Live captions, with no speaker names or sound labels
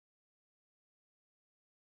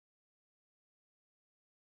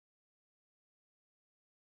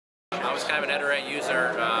I was kind of an Ettore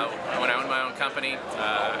user when I owned my own company.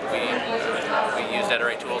 We used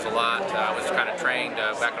Ettore tools a lot. I was kind of trained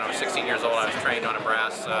back when I was 16 years old. I was trained on a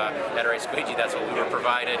brass Ettore squeegee. That's what we were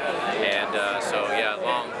provided. And so yeah,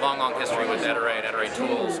 long history with Ettore and Ettore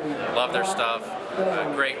tools. Love their stuff.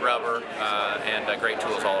 Great rubber and great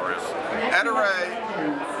tools all around. Ettore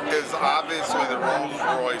is obviously the Rolls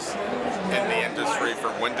Royce in the industry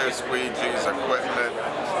for window squeegees, equipment.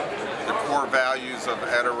 The core values of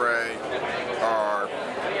Ettore are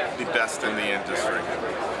the best in the industry.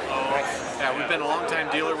 Yeah, we've been a long-time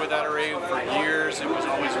dealer with Ettore for years. It was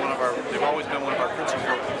always they've always been one of our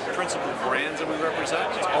principal brands that we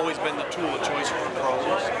represent. It's always been the tool of choice for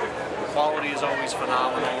pros. Quality is always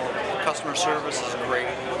phenomenal. Customer service is great.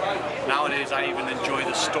 Nowadays, I even enjoy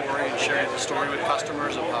the story and sharing the story with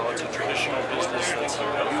customers of how it's a traditional business that's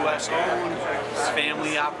U.S. owned,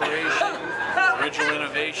 family operation, original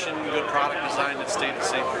innovation, good product design that stayed the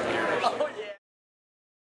same for years.